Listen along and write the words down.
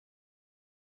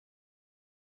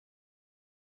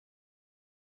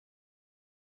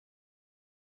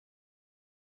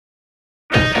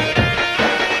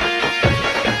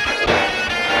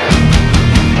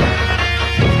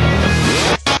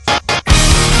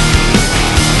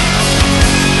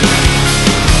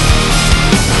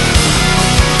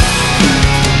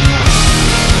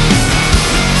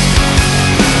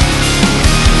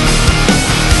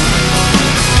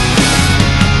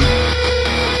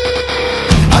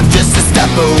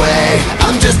away,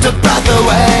 I'm just a breath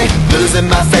away, losing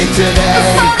my faith today.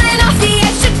 I'm falling off the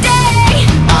edge today.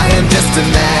 I am just a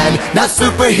man, not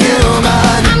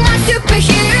superhuman. I'm not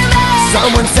superhuman.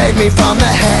 Someone save me from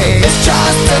the hate. It's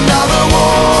just another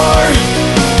war,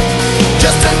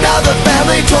 just another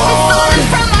family I'm torn. falling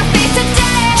from my feet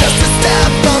today. Just a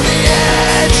step on the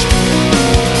edge,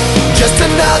 just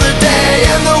another day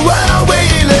in the world we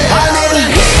live. I need a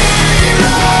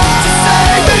hero to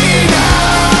save me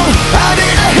now. I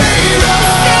need a hero.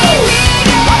 Save me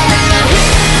now. I need a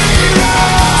hero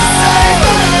to save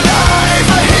my life.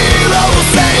 A hero will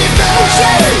save me.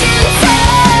 Just in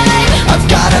time. I've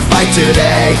gotta fight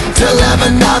today to live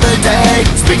another day,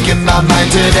 speaking my mind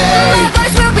today. My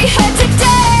voice will be heard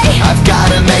today. I've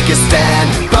gotta make a stand,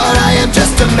 but I am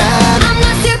just a man. I'm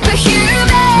not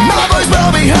superhuman. My voice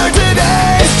will be heard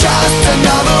today. It's just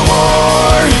another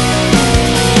war,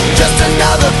 just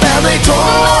another family My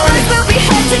torn. voice will be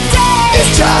heard today.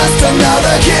 It's just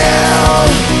another kill.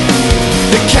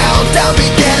 The countdown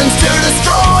begins to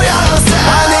destroy ourselves.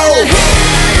 I need a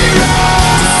hero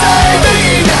to save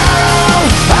me now.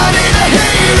 I need a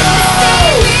hero.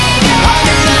 I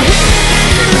need a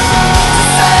hero to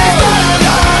save my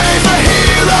life. A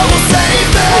hero will save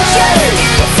me. Just in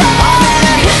time. I need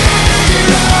a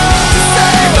hero to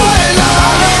save my life.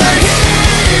 I need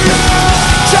a hero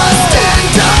just in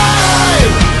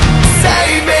time.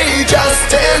 Save me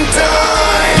just in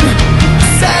time.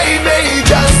 Save me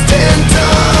just in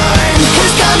time.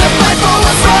 Who's gonna fight for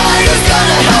what's right? Who's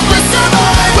gonna help us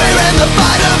survive? We're in the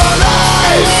fight of our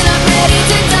lives. When I'm ready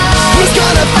to die. Who's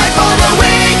gonna fight for the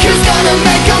weak? Who's gonna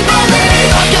make them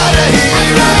believe? I've got a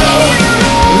hero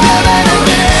living in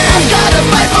me. I've gotta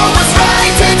fight for what's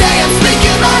right. Today I'm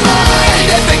speaking my mind.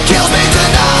 If it kills me I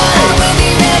tonight, will be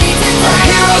ready to a die.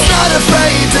 hero's not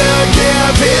afraid to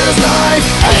give his life.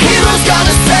 A hero's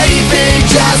gonna save me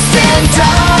just in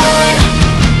time.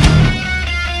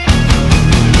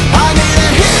 I need a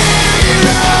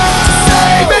hero to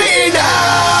save me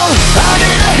now. I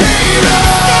need a hero.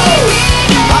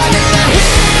 I need a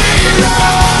hero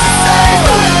to save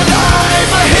my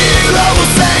life. A hero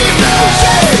will save me.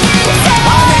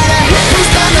 I need a hero who's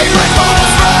gonna fight for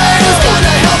what's right. Who's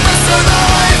gonna help us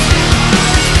survive.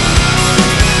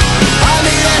 I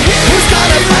need a hero who's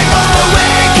gonna fight for the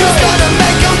weak. Who's gonna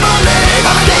make them believe.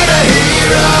 I need a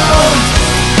hero.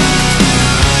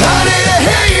 I need a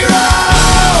hero.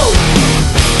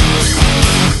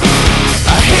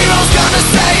 A hero's gonna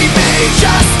save me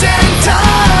just in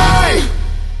time.